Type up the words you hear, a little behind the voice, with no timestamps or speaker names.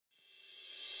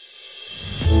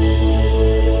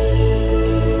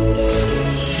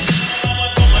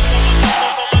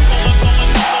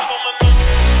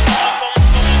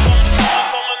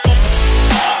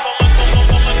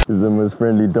Who's the most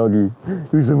friendly doggy?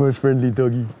 Who's the most friendly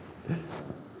doggy?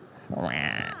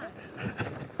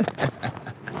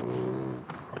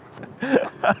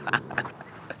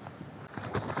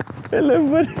 Hello,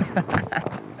 buddy.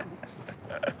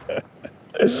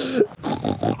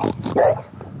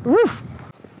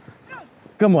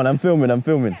 Come on, I'm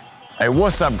filming. Hey,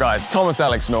 what's up guys? Thomas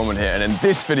Alex Norman here, and in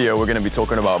this video we're going to be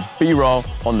talking about B-roll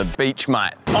on the beach,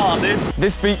 mate. Oh, dude.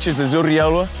 This beach is the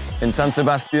Raul in San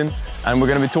Sebastian, and we're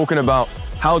going to be talking about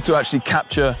how to actually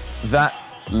capture that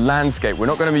landscape. We're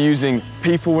not going to be using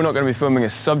people, we're not going to be filming a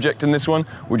subject in this one.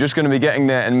 We're just going to be getting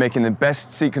there and making the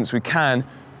best sequence we can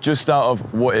just out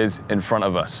of what is in front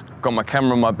of us. Got my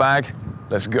camera in my bag,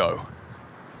 let's go.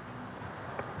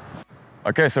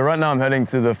 Okay, so right now I'm heading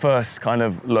to the first kind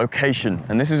of location,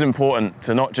 and this is important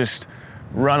to not just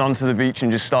run onto the beach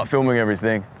and just start filming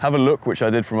everything. Have a look, which I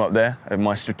did from up there at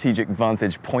my strategic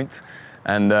vantage point.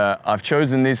 And I've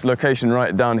chosen this location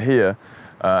right down here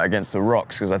against the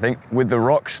rocks, because I think with the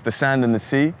rocks, the sand and the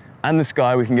sea and the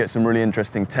sky, we can get some really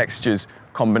interesting textures,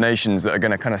 combinations that are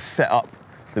gonna kind of set up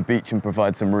the beach and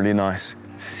provide some really nice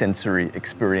sensory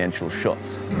experiential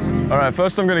shots. All right,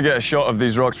 first I'm gonna get a shot of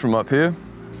these rocks from up here.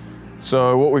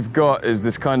 So what we've got is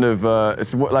this kind of,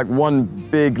 it's like one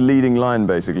big leading line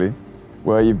basically,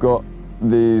 where you've got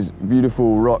these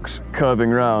beautiful rocks curving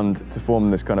round to form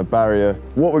this kind of barrier.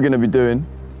 What we're gonna be doing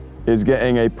is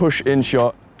getting a push-in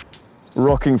shot,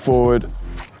 rocking forward,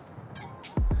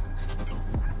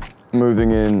 moving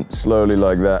in slowly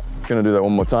like that. Gonna do that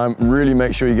one more time. Really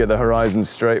make sure you get the horizon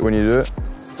straight when you do it.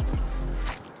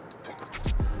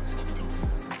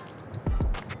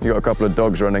 You got a couple of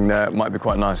dogs running there. It might be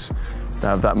quite nice to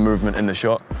have that movement in the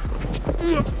shot.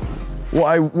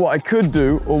 What I could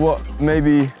do, or what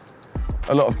maybe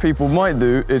a lot of people might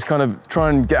do, is kind of try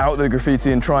and get out the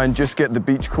graffiti and try and just get the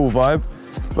beach cool vibe.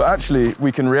 But actually,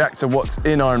 we can react to what's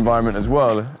in our environment as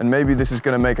well. And maybe this is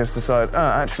gonna make us decide,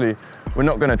 actually, we're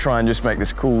not gonna try and just make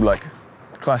this cool, like,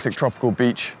 classic tropical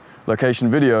beach location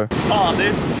video. Oh,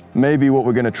 dude. Maybe what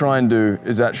we're gonna try and do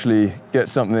is actually get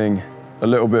something a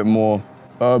little bit more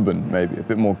urban, maybe a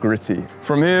bit more gritty.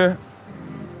 From here,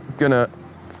 gonna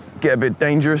get a bit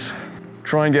dangerous,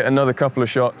 try and get another couple of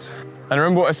shots. And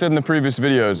remember what I said in the previous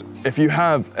videos, if you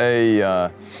have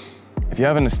an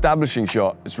establishing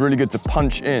shot, it's really good to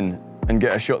punch in and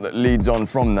get a shot that leads on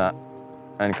from that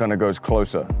and kind of goes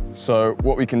closer. So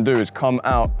what we can do is come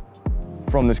out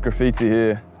from this graffiti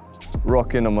here,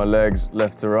 rocking on my legs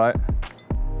left to right,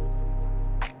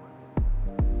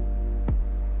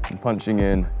 and punching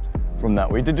in from that.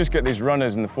 We did just get these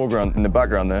runners in the foreground, in the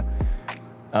background there.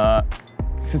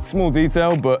 It's a small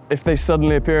detail, but if they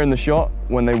suddenly appear in the shot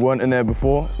when they weren't in there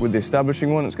before with the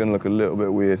establishing one, it's gonna look a little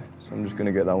bit weird. So I'm just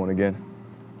gonna get that one again.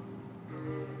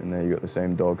 And there you got the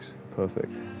same dogs,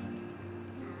 perfect.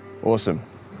 Awesome.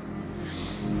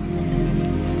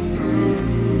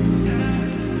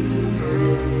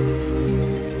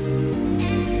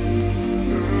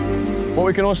 What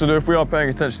we can also do, if we are paying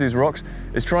attention to these rocks,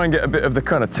 is try and get a bit of the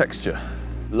kind of texture.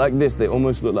 Like this, they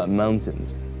almost look like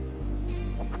mountains.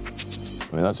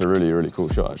 I mean, that's a really, really cool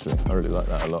shot, actually. I really like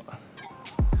that a lot.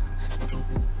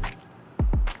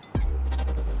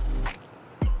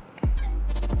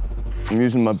 I'm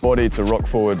using my body to rock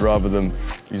forward rather than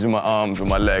using my arms or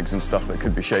my legs and stuff that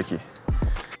could be shaky.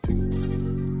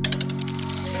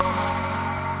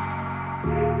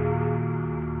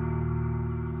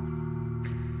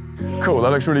 Cool, that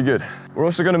looks really good. We're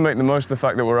also gonna make the most of the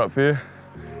fact that we're up here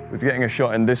with getting a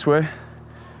shot in this way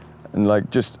and like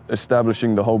just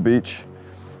establishing the whole beach.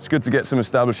 It's good to get some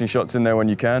establishing shots in there when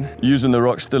you can. Using the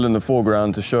rocks still in the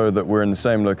foreground to show that we're in the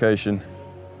same location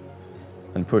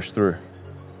and push through.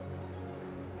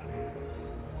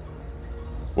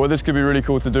 What this could be really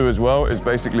cool to do as well is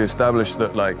basically establish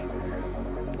that like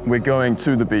we're going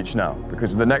to the beach now,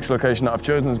 because the next location that I've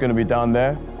chosen is going to be down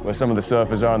there where some of the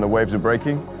surfers are and the waves are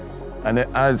breaking. And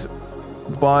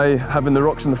by having the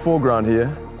rocks in the foreground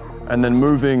here and then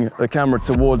moving the camera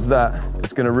towards that,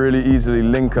 it's going to really easily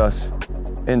link us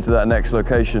into that next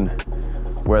location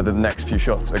where the next few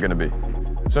shots are going to be.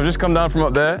 So I've just come down from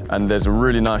up there and there's a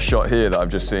really nice shot here that I've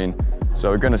just seen. So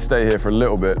we're going to stay here for a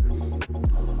little bit.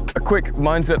 A quick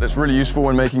mindset that's really useful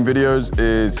when making videos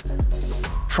is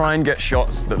try and get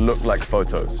shots that look like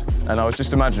photos. And I was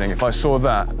just imagining if I saw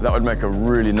that, that would make a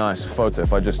really nice photo.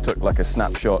 If I just took like a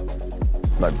snapshot,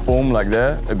 like boom, like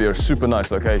there, it'd be a super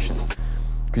nice location.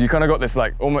 Because you kind of got this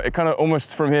like, it kind of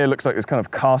almost from here looks like this kind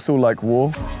of castle-like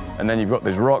wall. And then you've got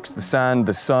these rocks, the sand,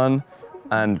 the sun,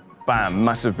 and bam,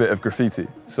 massive bit of graffiti.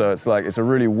 So it's like, it's a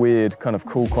really weird kind of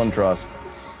cool contrast.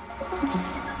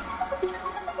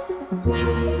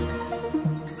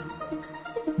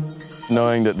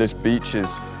 knowing that this beach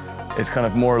is kind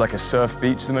of more like a surf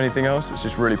beach than anything else. It's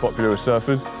just really popular with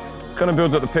surfers. Kind of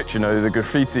builds up the picture, you know, the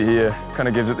graffiti here kind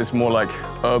of gives it this more like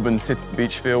urban city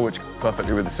beach feel, which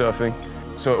perfectly with the surfing.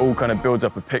 So it all kind of builds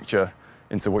up a picture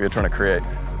into what you're trying to create.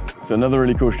 So another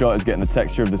really cool shot is getting the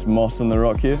texture of this moss on the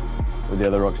rock here, with the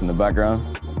other rocks in the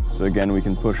background. So again, we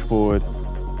can push forward.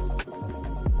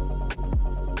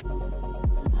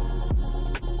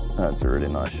 That's a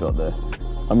really nice shot there.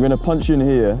 I'm gonna punch in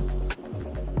here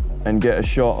and get a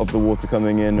shot of the water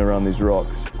coming in around these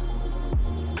rocks.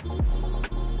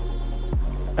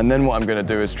 And then what I'm gonna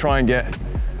do is try and get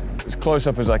as close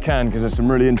up as I can, because there's some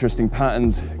really interesting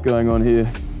patterns going on here.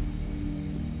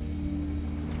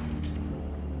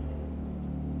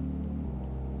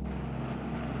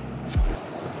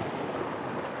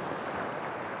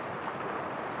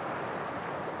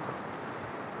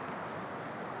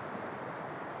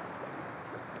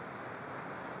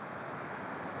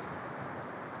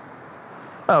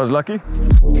 That was lucky.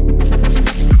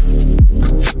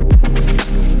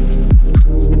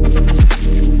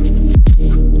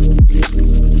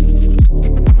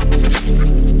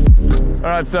 All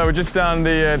right, so we're just down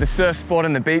the surf spot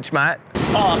in the beach, Matt.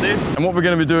 Oh, dude. And what we're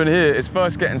going to be doing here is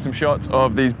first getting some shots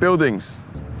of these buildings,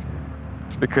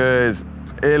 because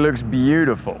it looks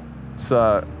beautiful.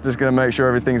 So just going to make sure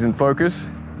everything's in focus.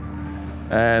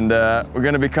 And we're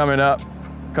going to be coming up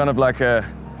kind of like a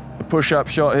push-up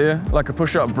shot here, like a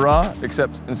push-up bra,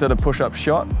 except instead of push-up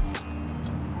shot.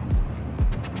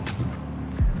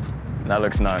 That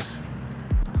looks nice.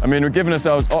 I mean, we're giving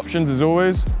ourselves options as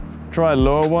always. Try a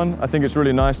lower one. I think it's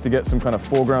really nice to get some kind of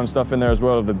foreground stuff in there as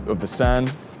well of the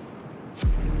sand.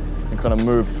 And kind of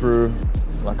move through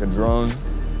like a drone.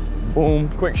 Boom,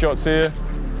 quick shots here.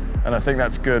 And I think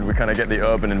that's good. We kind of get the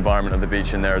urban environment of the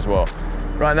beach in there as well.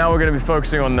 Right now we're going to be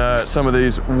focusing on some of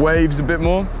these waves a bit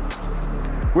more.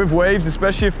 With waves,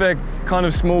 especially if they're kind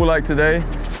of small like today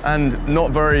and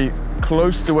not very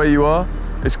close to where you are,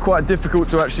 it's quite difficult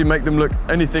to actually make them look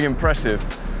anything impressive.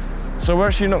 So we're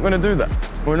actually not going to do that.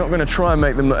 We're not going to try and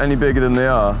make them look any bigger than they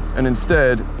are. And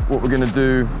instead, what we're going to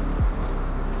do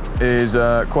is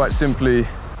quite simply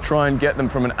try and get them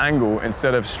from an angle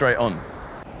instead of straight on.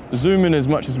 Zoom in as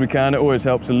much as we can, it always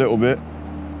helps a little bit.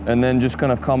 And then just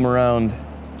kind of come around.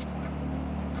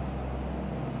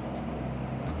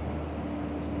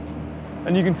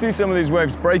 And you can see some of these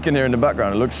waves breaking here in the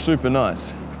background. It looks super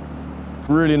nice.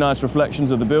 Really nice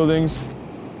reflections of the buildings.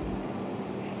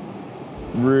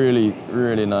 Really,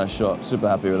 really nice shot. Super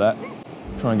happy with that.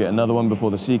 Try and get another one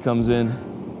before the sea comes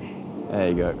in. There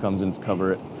you go, it comes in to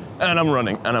cover it. And I'm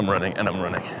running, and I'm running, and I'm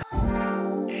running.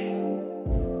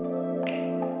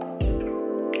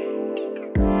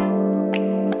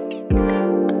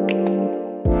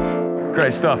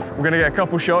 Great stuff. We're gonna get a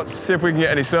couple shots, see if we can get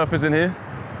any surfers in here.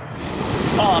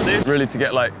 Oh, dude. Really, to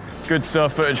get like good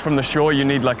surf footage from the shore, you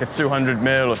need like a 200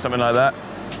 mil or something like that.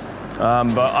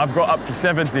 But I've got up to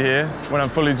 70 here when I'm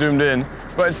fully zoomed in.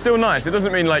 But it's still nice. It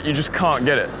doesn't mean like you just can't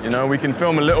get it. You know, we can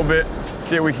film a little bit,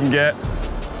 see what we can get.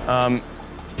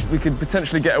 We could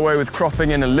potentially get away with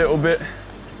cropping in a little bit.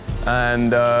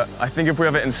 And I think if we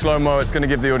have it in slow-mo, it's going to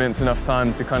give the audience enough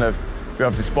time to kind of be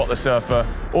able to spot the surfer.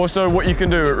 Also, what you can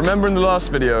do, remember in the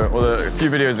last video, or a few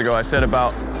videos ago, I said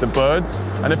about the birds,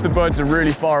 and if the birds are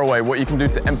really far away, what you can do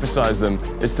to emphasize them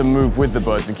is to move with the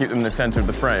birds and keep them in the center of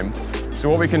the frame. So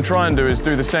what we can try and do is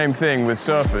do the same thing with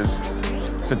surfers.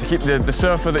 So to keep the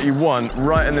surfer that you want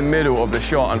right in the middle of the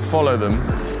shot and follow them,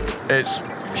 it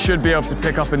should be able to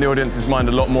pick up in the audience's mind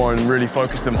a lot more and really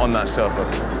focus them on that surfer.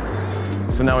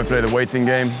 So now we play the waiting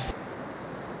game.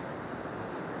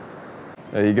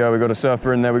 There you go, we got a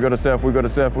surfer in there, we got a surfer, we got a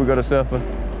surfer, we got a surfer.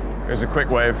 Here's a quick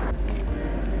wave.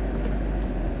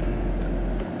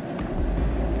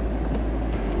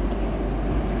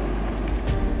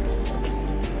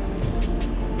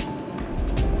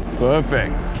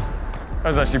 Perfect. That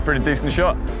was actually a pretty decent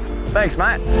shot. Thanks,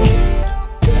 Matt.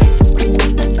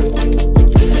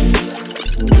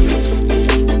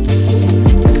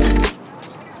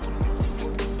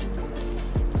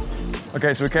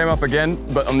 Okay, so we came up again,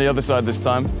 but on the other side this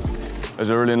time. There's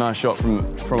a really nice shot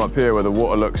from up here where the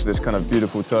water looks this kind of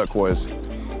beautiful turquoise.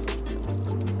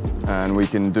 And we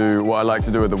can do what I like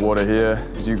to do with the water here,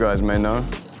 as you guys may know,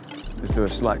 is do a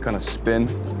slight kind of spin.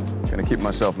 Gonna keep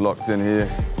myself locked in here.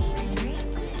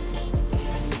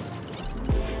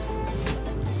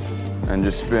 And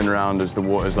just spin around as the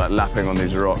water's like lapping on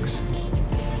these rocks.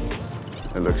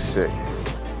 It looks sick.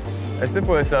 Este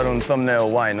puede ser un thumbnail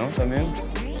guay, ¿no? También.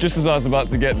 Just as I was about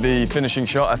to get the finishing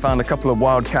shot, I found a couple of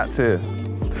wildcats here.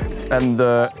 And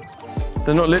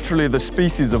they're not literally the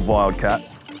species of wildcat,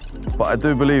 but I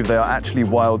do believe they are actually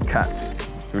wild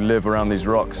cats who live around these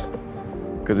rocks.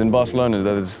 Because in Barcelona,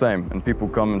 they're the same, and people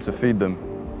come to feed them.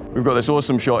 We've got this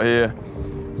awesome shot here,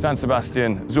 San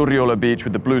Sebastian, Zurriola Beach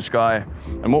with the blue sky.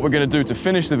 And what we're gonna do to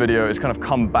finish the video is kind of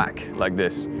come back like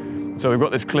this. So we've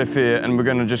got this cliff here, and we're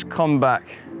gonna just come back,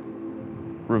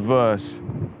 reverse,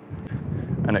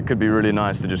 and it could be really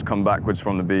nice to just come backwards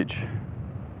from the beach.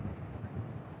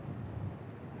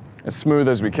 As smooth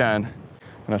as we can,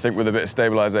 and I think with a bit of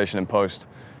stabilization in post,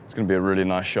 it's gonna be a really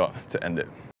nice shot to end it.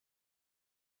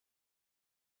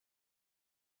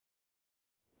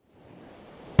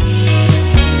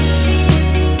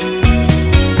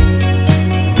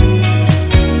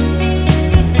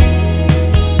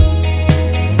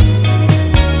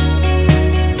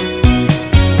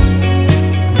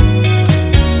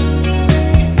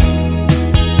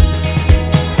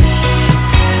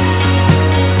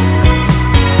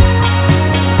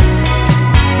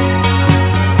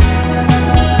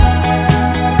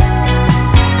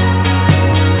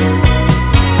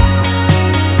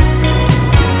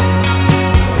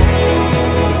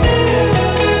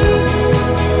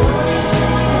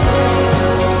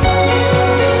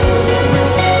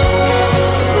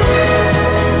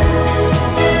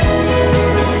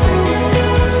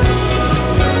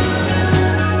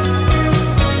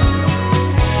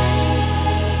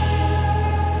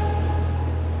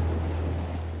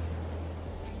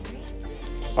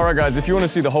 Alright guys, if you want to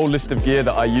see the whole list of gear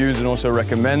that I use and also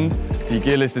recommend, the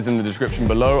gear list is in the description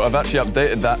below. I've actually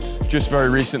updated that just very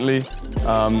recently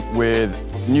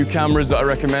with new cameras that I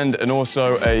recommend, and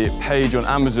also a page on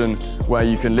Amazon where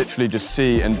you can literally just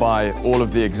see and buy all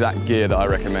of the exact gear that I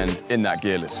recommend in that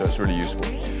gear list, so it's really useful.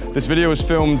 This video was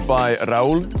filmed by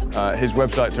Raul. His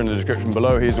websites are in the description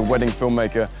below. He's a wedding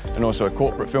filmmaker and also a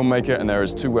corporate filmmaker, and there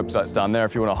is 2 websites down there.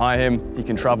 If you want to hire him, he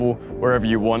can travel wherever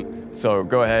you want. So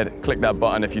go ahead, click that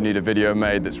button if you need a video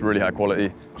made that's really high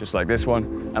quality, just like this one.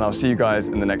 And I'll see you guys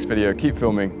in the next video. Keep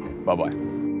filming.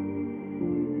 Bye-bye.